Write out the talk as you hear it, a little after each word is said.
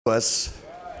Us.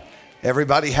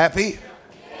 Everybody happy?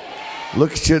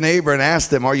 Look at your neighbor and ask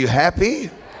them, are you happy?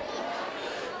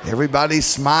 Everybody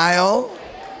smile.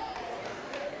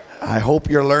 I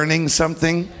hope you're learning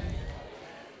something.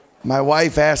 My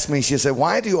wife asked me, she said,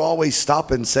 why do you always stop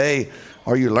and say,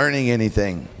 are you learning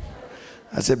anything?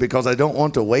 I said, because I don't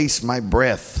want to waste my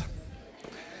breath.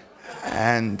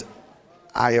 And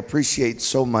I appreciate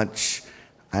so much.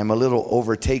 I'm a little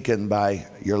overtaken by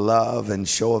your love and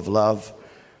show of love.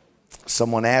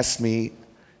 Someone asked me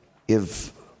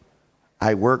if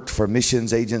I worked for a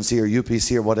missions agency or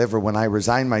UPC or whatever. When I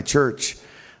resigned my church,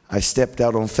 I stepped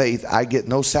out on faith. I get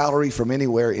no salary from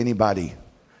anywhere, anybody.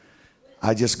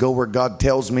 I just go where God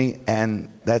tells me,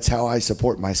 and that's how I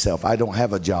support myself. I don't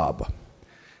have a job.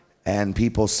 And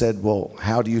people said, well,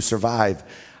 how do you survive?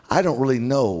 I don't really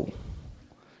know,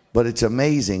 but it's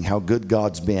amazing how good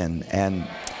God's been. And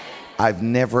I've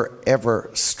never, ever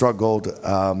struggled.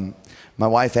 My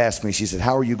wife asked me, she said,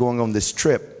 how are you going on this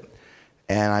trip?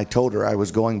 And I told her I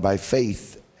was going by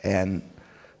faith. And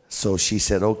so she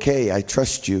said, okay, I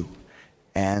trust you.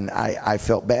 And I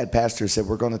felt bad. Pastor said,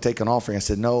 we're going to take an offering. I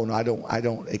said, no, I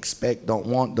don't expect,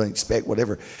 don't expect,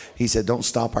 whatever. He said, don't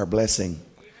stop our blessing.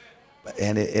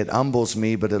 And it humbles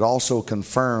me, but it also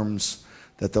confirms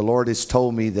that the Lord has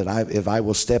told me that if I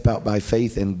will step out by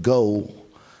faith and go,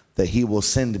 that he will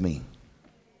send me.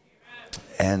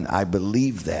 And I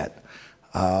believe that.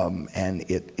 And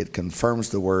it confirms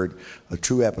the word, a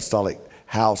true apostolic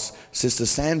house. Sister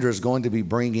Sandra is going to be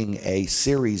bringing a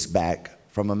series back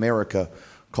from America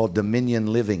called Dominion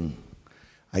Living.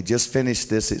 I just finished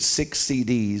this. It's 6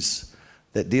 CDs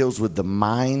that deals with the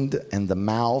mind and the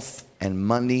mouth and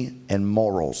money and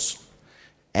morals.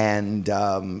 And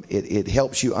it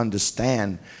helps you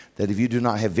understand that if you do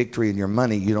not have victory in your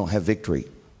money, you don't have victory.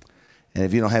 And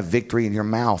if you don't have victory in your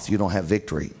mouth, you don't have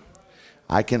victory.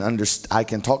 I can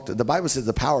talk to, the Bible says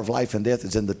the power of life and death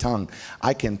is in the tongue.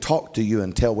 I can talk to you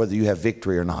and tell whether you have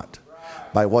victory or not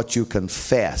by what you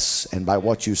confess and by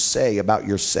what you say about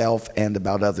yourself and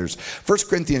about others. 1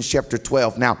 Corinthians chapter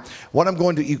 12. Now, what I'm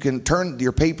going to, you can turn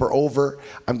your paper over.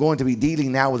 I'm going to be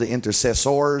dealing now with the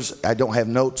intercessors. I don't have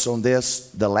notes on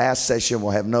this. The last session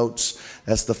will have notes.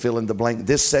 That's the fill in the blank.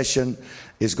 This session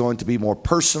is going to be more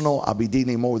personal. I'll be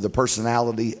dealing more with the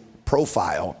personality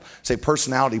profile. Say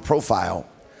personality profile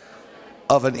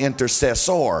of an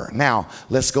intercessor. Now,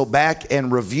 let's go back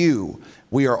and review.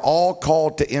 We are all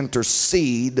called to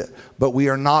intercede, but we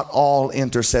are not all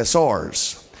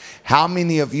intercessors. How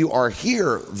many of you are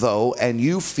here, though, and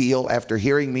you feel after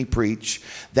hearing me preach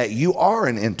that you are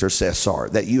an intercessor,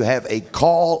 that you have a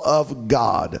call of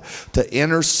God to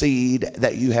intercede,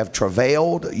 that you have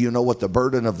travailed, you know what the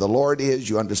burden of the Lord is,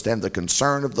 you understand the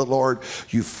concern of the Lord,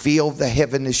 you feel the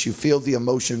heaviness, you feel the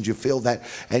emotions, you feel that,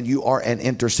 and you are an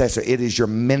intercessor. It is your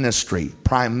ministry.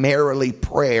 Primarily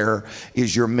prayer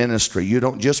is your ministry. You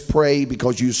don't just pray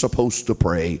because you're supposed to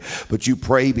pray, but you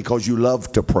pray because you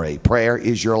love to pray. Prayer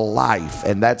is your life,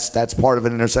 and that's part of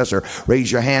an intercessor. Raise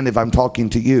your hand if I'm talking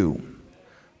to you.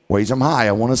 Raise them high.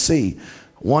 I want to see.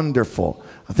 Wonderful.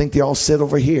 I think they all sit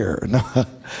over here.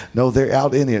 No, they're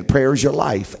out in it. Prayer is your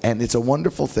life, and it's a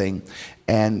wonderful thing.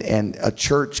 And a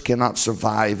church cannot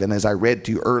survive. And as I read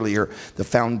to you earlier, the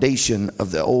foundation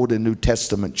of the Old and New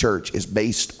Testament church is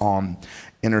based on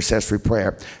intercessory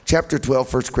prayer. Chapter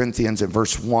 12, 1 Corinthians, and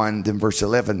verse 1, then verse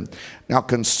 11. Now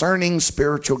concerning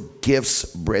spiritual gifts,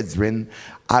 brethren,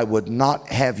 I would not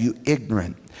have you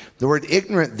ignorant. The word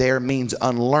ignorant there means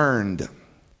unlearned.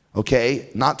 Okay?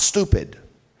 Not stupid.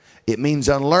 It means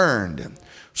unlearned.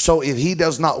 So if he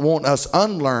does not want us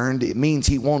unlearned, it means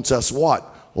he wants us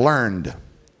what? Learned.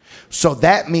 So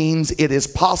that means it is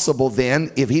possible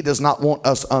then, if he does not want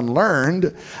us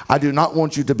unlearned, I do not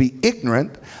want you to be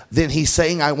ignorant, then he's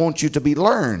saying I want you to be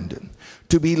learned.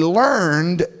 To be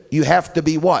learned, you have to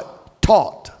be what?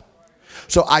 Taught.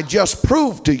 So I just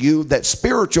proved to you that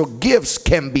spiritual gifts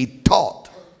can be taught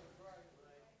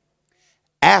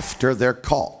after they're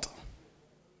caught.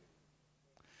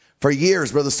 For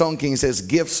years, Brother Stone King says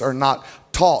gifts are not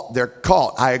taught, they're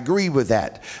caught. I agree with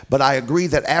that. But I agree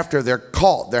that after they're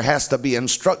caught, there has to be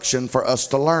instruction for us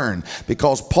to learn.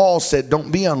 Because Paul said,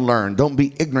 don't be unlearned, don't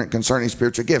be ignorant concerning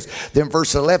spiritual gifts. Then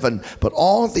verse 11, but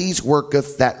all these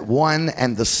worketh that one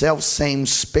and the selfsame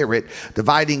Spirit,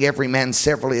 dividing every man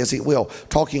severally as he will.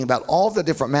 Talking about all the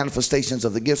different manifestations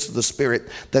of the gifts of the Spirit,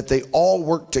 that they all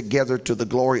work together to the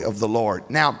glory of the Lord.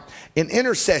 Now, in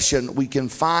intercession, we can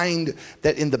find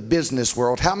that in the business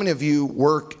world. How many of you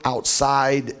work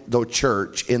outside the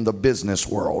church in the business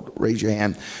world? Raise your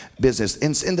hand. Business.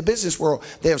 In the business world,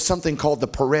 they have something called the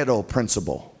Pareto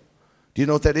principle. Do you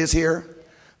know what that is here?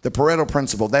 The Pareto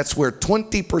principle, that's where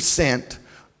 20%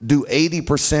 do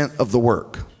 80% of the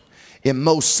work. In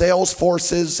most sales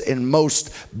forces, in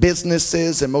most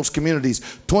businesses, in most communities,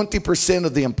 20%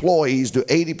 of the employees do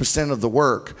 80% of the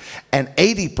work, and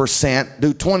 80%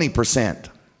 do 20%.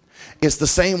 It's the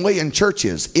same way in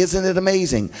churches. Isn't it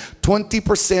amazing?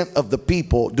 20% of the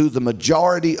people do the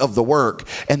majority of the work,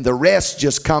 and the rest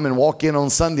just come and walk in on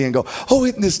Sunday and go, oh,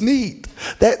 isn't this neat?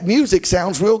 That music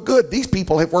sounds real good. These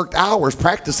people have worked hours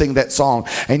practicing that song,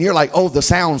 and you're like, oh, the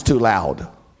sound's too loud.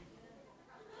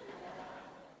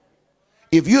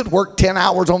 If you'd worked 10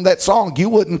 hours on that song, you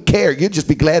wouldn't care. You'd just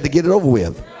be glad to get it over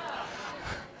with.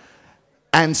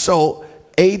 And so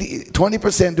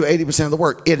 20% to 80% of the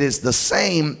work. It is the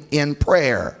same in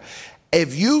prayer.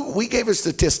 We gave a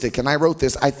statistic, and I wrote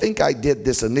this. I think I did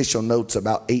this initial notes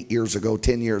about 8 years ago,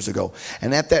 10 years ago.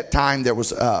 And at that time, there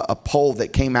was a poll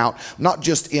that came out, not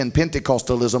just in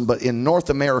Pentecostalism, but in North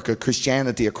America,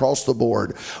 Christianity across the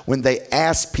board, when they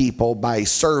asked people by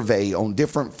survey on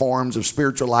different forms of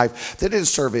spiritual life. They did a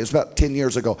survey, it was about 10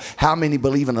 years ago, how many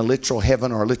believe in a literal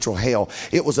heaven or a literal hell.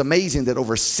 It was amazing that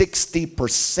over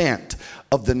 60%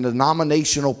 of the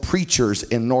denominational preachers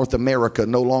in North America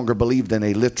no longer believed in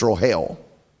a literal hell.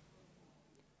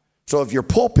 So if your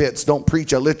pulpits don't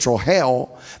preach a literal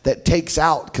hell, that takes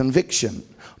out conviction.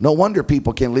 No wonder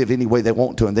people can live any way they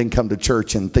want to and then come to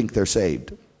church and think they're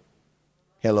saved.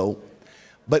 Hello.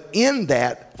 But in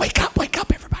that, wake up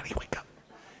everybody, wake up.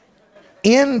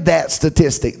 In that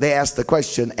statistic, they asked the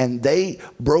question, and they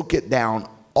broke it down,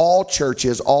 all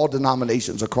churches, all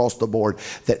denominations across the board,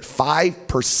 that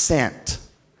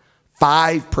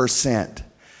 5%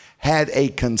 had a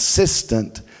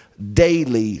consistent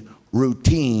daily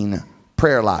routine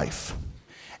prayer life.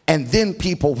 And then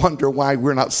people wonder why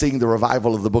we're not seeing the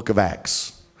revival of the book of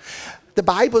Acts. The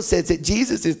Bible says that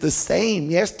Jesus is the same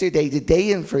yesterday,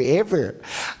 today, and forever.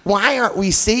 Why aren't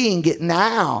we seeing it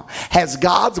now? Has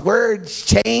God's word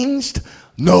changed?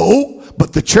 No,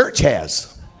 but the church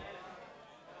has.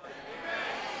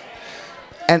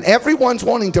 And everyone's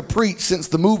wanting to preach, since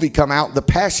the movie come out, The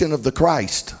Passion of the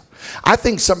Christ. I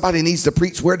think somebody needs to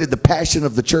preach, where did the passion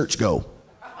of the church go?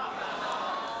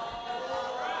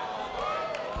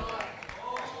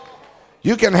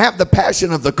 You can have the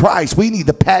passion of the Christ. We need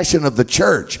the passion of the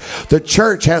church. The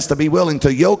church has to be willing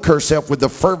to yoke herself with the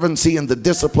fervency and the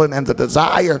discipline and the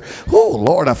desire. Oh,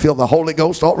 Lord, I feel the Holy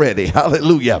Ghost already.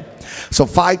 Hallelujah. So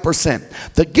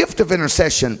 5%. The gift of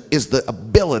intercession is the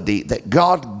ability that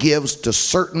God gives to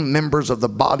certain members of the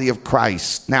body of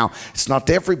Christ. Now, it's not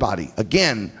to everybody.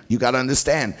 Again, you got to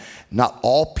understand, not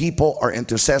all people are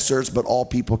intercessors, but all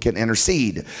people can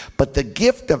intercede. But the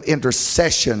gift of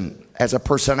intercession as a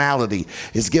personality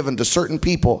is given to certain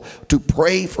people to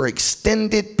pray for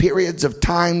extended periods of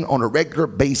time on a regular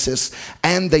basis,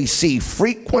 and they see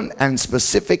frequent and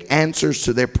specific answers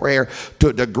to their prayer to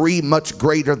a degree much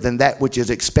greater than that which is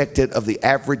expected of the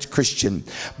average Christian.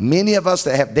 Many of us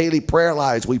that have daily prayer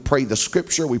lives, we pray the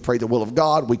scripture, we pray the will of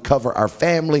God, we cover our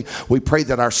family, we pray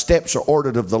that our steps are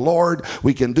ordered of the Lord.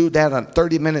 We can do that in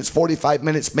 30 minutes, 45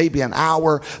 minutes, maybe an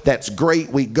hour. That's great.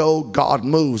 We go, God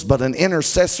moves. But an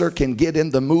intercessor can get in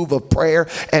the move of prayer,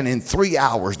 and in 3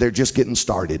 hours they're just getting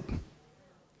started.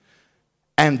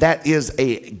 And that is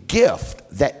a gift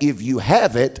that if you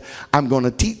have it, I'm going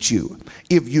to teach you.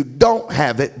 If you don't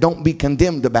have it, don't be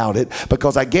condemned about it,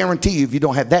 because I guarantee you, if you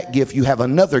don't have that gift, you have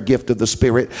another gift of the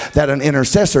Spirit that an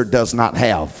intercessor does not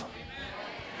have.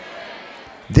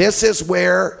 This is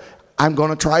where I'm going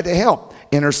to try to help.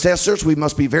 Intercessors, we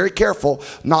must be very careful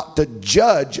not to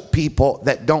judge people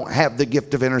that don't have the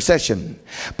gift of intercession,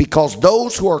 because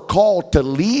those who are called to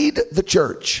lead the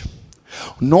church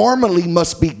normally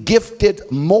must be gifted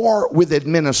more with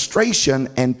administration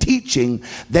and teaching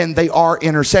than they are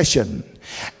intercession.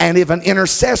 And if an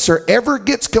intercessor ever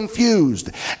gets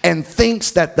confused and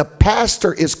thinks that the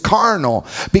pastor is carnal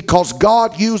because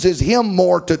God uses him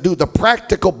more to do the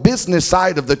practical business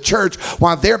side of the church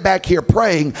while they're back here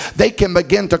praying, they can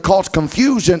begin to cause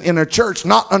confusion in a church,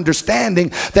 not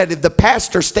understanding that if the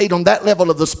pastor stayed on that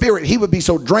level of the Spirit, he would be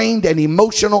so drained and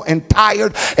emotional and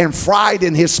tired and fried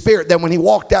in his spirit that when he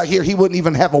walked out here, he wouldn't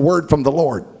even have a word from the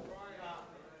Lord.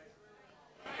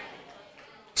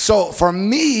 So for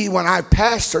me, when I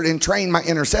pastored and trained my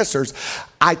intercessors,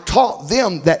 I taught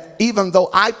them that even though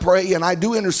I pray and I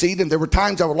do intercede, and there were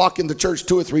times I would lock in the church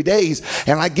 2 or 3 days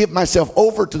and I give myself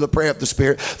over to the prayer of the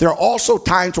Spirit, there are also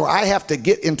times where I have to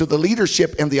get into the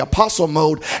leadership and the apostle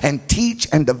mode and teach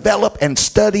and develop and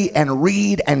study and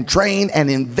read and train and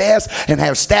invest and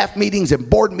have staff meetings and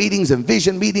board meetings and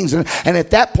vision meetings. And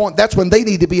at that point, that's when they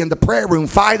need to be in the prayer room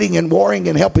fighting and warring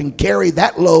and helping carry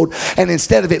that load. And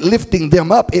instead of it lifting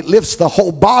them up, it lifts the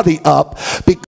whole body up. Because